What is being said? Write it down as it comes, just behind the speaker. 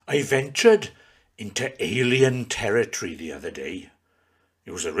I ventured into alien territory the other day.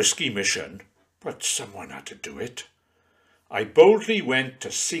 It was a risky mission, but someone had to do it. I boldly went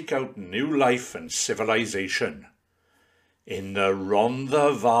to seek out new life and civilization in the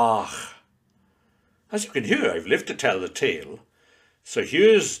Rhondda Fach. As you can hear, I've lived to tell the tale. So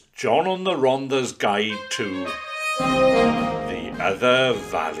here's John on the Rhondda's guide to the other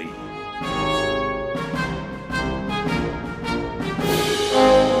valley.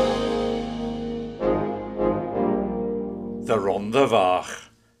 The Rhondda Fach.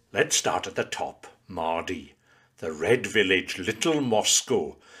 Let's start at the top, Mardy, the Red Village, Little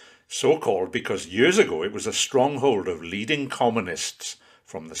Moscow, so called because years ago it was a stronghold of leading communists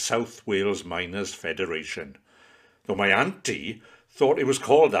from the South Wales Miners' Federation, though my auntie thought it was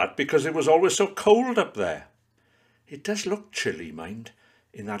called that because it was always so cold up there. It does look chilly, mind,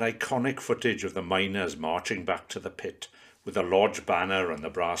 in that iconic footage of the miners marching back to the pit with the lodge banner and the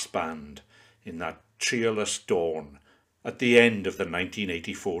brass band in that cheerless dawn at the end of the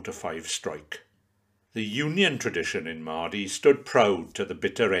 1984-5 strike. The union tradition in Mardy stood proud to the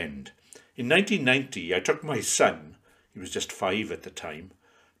bitter end. In 1990, I took my son, he was just 5 at the time,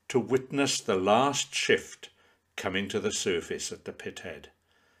 to witness the last shift coming to the surface at the pit head.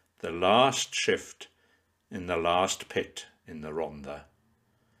 The last shift in the last pit in the Rhondda.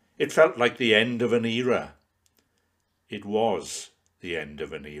 It felt like the end of an era. It was the end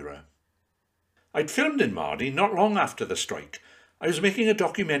of an era. I'd filmed in Mardy not long after the strike. I was making a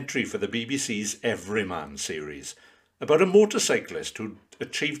documentary for the BBC's Everyman series about a motorcyclist who'd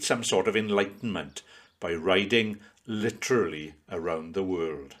achieved some sort of enlightenment by riding literally around the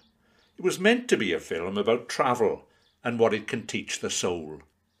world. It was meant to be a film about travel and what it can teach the soul.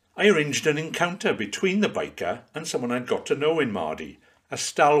 I arranged an encounter between the biker and someone I'd got to know in Mardy, a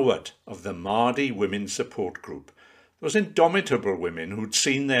stalwart of the Mardy Women's Support Group, those indomitable women who'd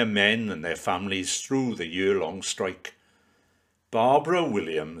seen their men and their families through the year-long strike. Barbara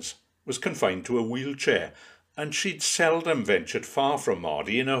Williams was confined to a wheelchair, and she'd seldom ventured far from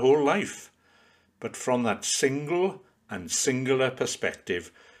Mardy in her whole life. But from that single and singular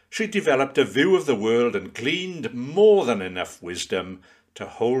perspective, she developed a view of the world and gleaned more than enough wisdom to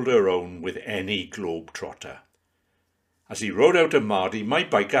hold her own with any globetrotter. As he rode out of Mardy, my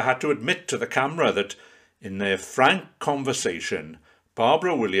biker had to admit to the camera that, in their frank conversation,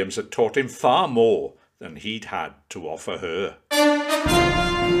 Barbara Williams had taught him far more than he'd had to offer her.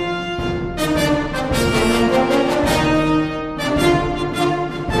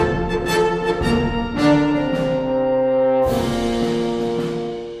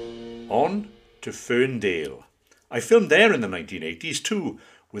 On to Ferndale. I filmed there in the 1980s too,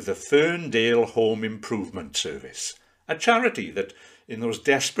 with the Ferndale Home Improvement Service, a charity that, in those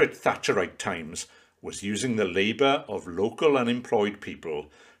desperate Thatcherite times, was using the labour of local unemployed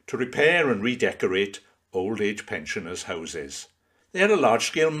people to repair and redecorate old age pensioners' houses. They had a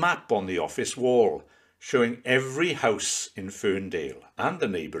large-scale map on the office wall, showing every house in Ferndale and the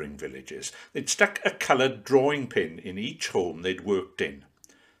neighbouring villages. They'd stuck a coloured drawing pin in each home they'd worked in.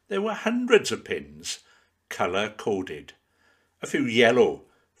 There were hundreds of pins, colour-coded. A few yellow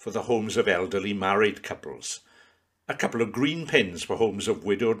for the homes of elderly married couples. A couple of green pins for homes of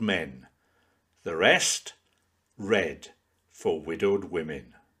widowed men. The rest, red for widowed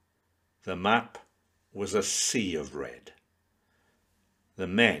women. The map was a sea of red. The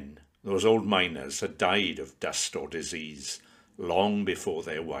men, those old miners, had died of dust or disease long before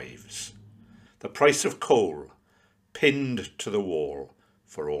their wives. The price of coal, pinned to the wall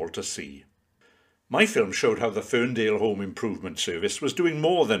for all to see. My film showed how the Ferndale Home Improvement Service was doing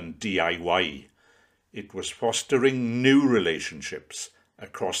more than DIY. It was fostering new relationships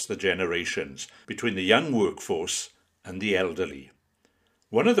across the generations between the young workforce and the elderly.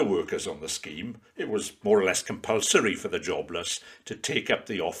 One of the workers on the scheme, it was more or less compulsory for the jobless to take up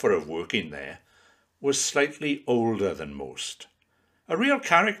the offer of working there, was slightly older than most. A real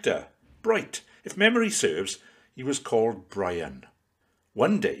character, bright. If memory serves, he was called Brian.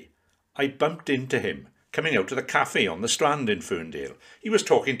 One day, I bumped into him coming out of the cafe on the Strand in Ferndale. He was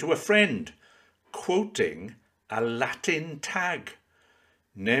talking to a friend, quoting a Latin tag.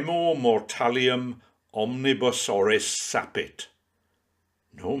 Nemo mortalium omnibus oris sapit.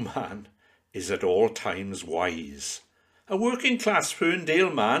 No man is at all times wise. A working-class Ferndale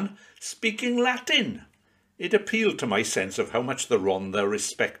man speaking Latin. It appealed to my sense of how much the Rhondda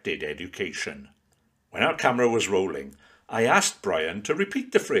respected education. When our camera was rolling, I asked Brian to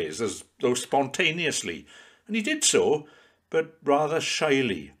repeat the phrase as though spontaneously, and he did so, but rather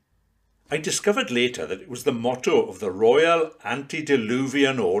shyly. I discovered later that it was the motto of the Royal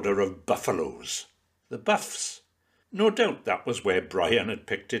Antediluvian Order of Buffaloes, the Buffs. No doubt that was where Brian had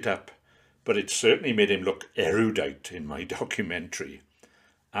picked it up, but it certainly made him look erudite in my documentary.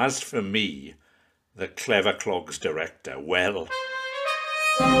 As for me, the Clever Clogs director, well,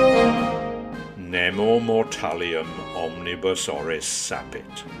 nemo mortalium omnibus oris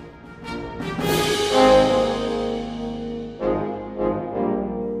sapit.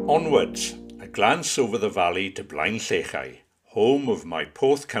 Onwards, a glance over the valley to Blaenllechau, home of my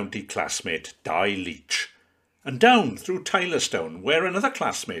Porth County classmate Dai Leach, and down through Tylerstone, where another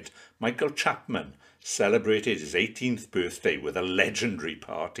classmate, Michael Chapman, celebrated his 18th birthday with a legendary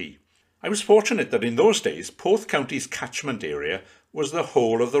party. I was fortunate that in those days, Porth County's catchment area was the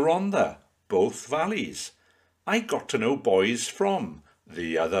whole of the Rhondda, both valleys. I got to know boys from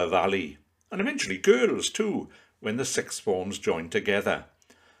the other valley, and eventually girls too, when the sixth forms joined together.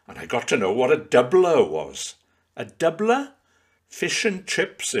 And I got to know what a doubler was. A doubler? Fish and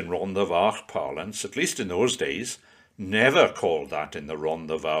chips in Rhondda Fach parlance, at least in those days, never called that in the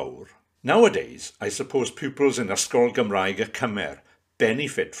Rhondda Fawr. Nowadays, I suppose pupils in Ysgol Gymraeg y Cymer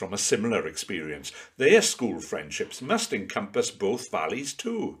benefit from a similar experience. Their school friendships must encompass both valleys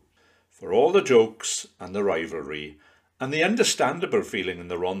too. For all the jokes and the rivalry, and the understandable feeling in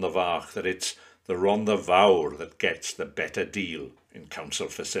the Rhondda Fach that it's the Rhondda Fawr that gets the better deal in council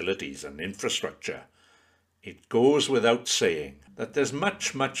facilities and infrastructure, it goes without saying that there's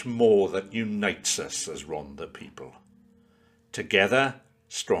much, much more that unites us as Rhondda people. Together,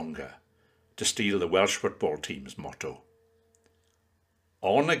 stronger, to steal the Welsh football team's motto.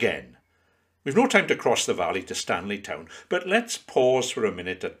 On again. We've no time to cross the valley to Stanley Town, but let's pause for a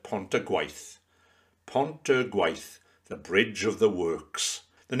minute at Pont y Gwaith. Pont y Gwaith, the Bridge of the Works.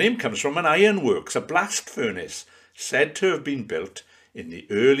 The name comes from an ironworks, a blast furnace, said to have been built in the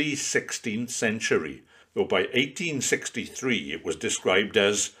early 16th century, though by 1863 it was described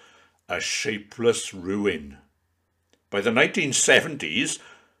as a shapeless ruin. By the 1970s,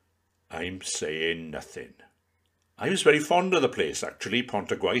 I'm saying nothing. I was very fond of the place, actually,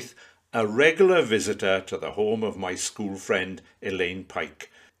 Pont y Gwaith, a regular visitor to the home of my school friend Elaine Pike.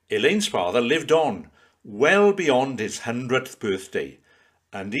 Elaine's father lived on, well beyond his 100th birthday,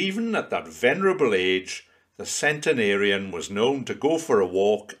 and even at that venerable age, the centenarian was known to go for a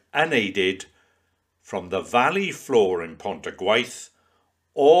walk unaided from the valley floor in Pont y Gwaith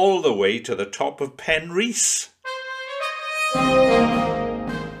all the way to the top of Pen Rhys.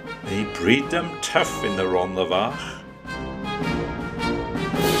 They breed them tough in the Rhondda Fach.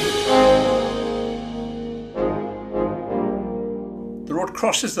 The road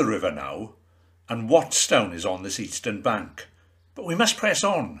crosses the river now, and Watstown is on this eastern bank. But we must press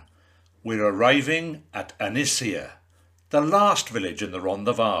on. We're arriving at Anisia, the last village in the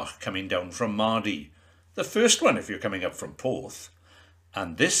Rhondda Fach coming down from Mardy, the first one if you're coming up from Porth.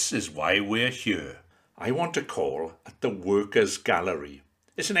 And this is why we're here. I want to call at the Workers' Gallery.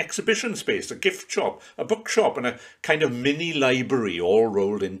 It's an exhibition space, a gift shop, a bookshop and a kind of mini library all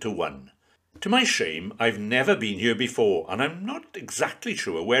rolled into one. To my shame, I've never been here before and I'm not exactly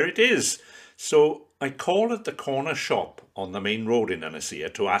sure where it is. So I call at the corner shop on the main road in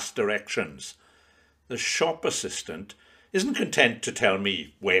Anisia to ask directions. The shop assistant isn't content to tell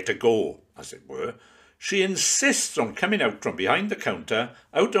me where to go, as it were. She insists on coming out from behind the counter,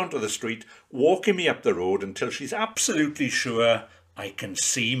 out onto the street, walking me up the road until she's absolutely sure I can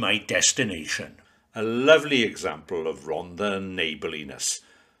see my destination. A lovely example of Rhondda neighbourliness,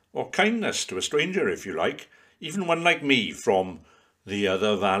 or kindness to a stranger if you like, even one like me from the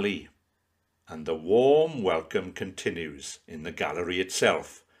other valley. And the warm welcome continues in the gallery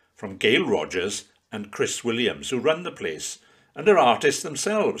itself, from Gail Rogers and Chris Williams, who run the place, and are artists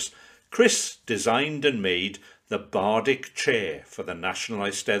themselves. Chris designed and made the Bardic chair for the National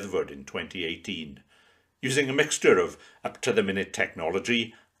Eisteddfod in 2018, using a mixture of up-to-the-minute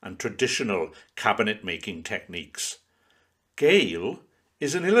technology and traditional cabinet-making techniques. Gail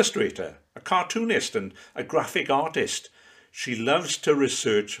is an illustrator, a cartoonist and a graphic artist. She loves to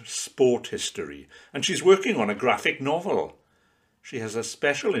research sport history, and she's working on a graphic novel. She has a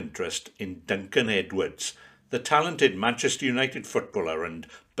special interest in Duncan Edwards, the talented Manchester United footballer and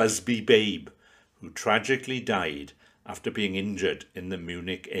Busby Babe, who tragically died after being injured in the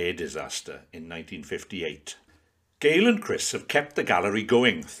Munich air disaster in 1958. Gail and Chris have kept the gallery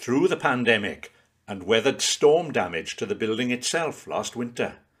going through the pandemic and weathered storm damage to the building itself last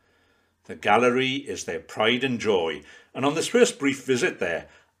winter. The gallery is their pride and joy, and on this first brief visit there,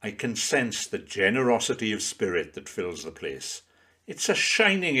 I can sense the generosity of spirit that fills the place. It's a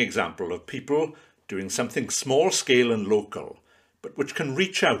shining example of people doing something small-scale and local, but which can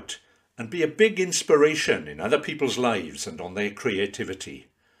reach out and be a big inspiration in other people's lives and on their creativity.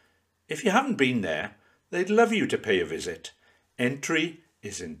 If you haven't been there, They'd love you to pay a visit. Entry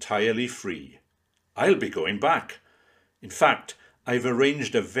is entirely free. I'll be going back. In fact, I've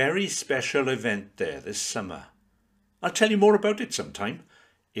arranged a very special event there this summer. I'll tell you more about it sometime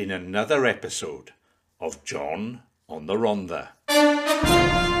in another episode of John on the Rhondda.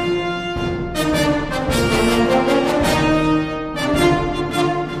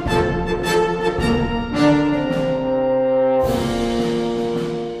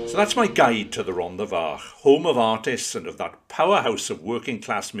 So that's my guide to the Rhondda Fach, home of artists and of that powerhouse of working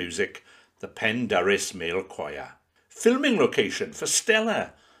class music, the Pendyris Male Choir. Filming location for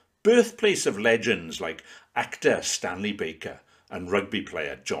Stella, birthplace of legends like actor Stanley Baker and rugby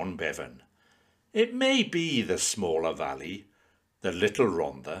player John Bevan. It may be the smaller valley, the little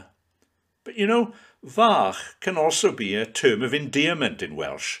Rhondda, but you know, Fach can also be a term of endearment in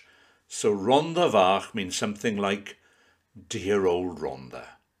Welsh, so Rhondda Fach means something like dear old Rhondda.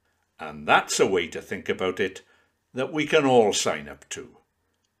 And that's a way to think about it that we can all sign up to,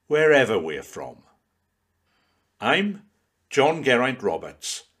 wherever we're from. I'm John Geraint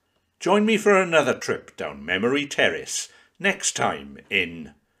Roberts. Join me for another trip down memory terrace next time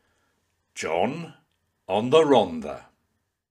in John on the Rhondda.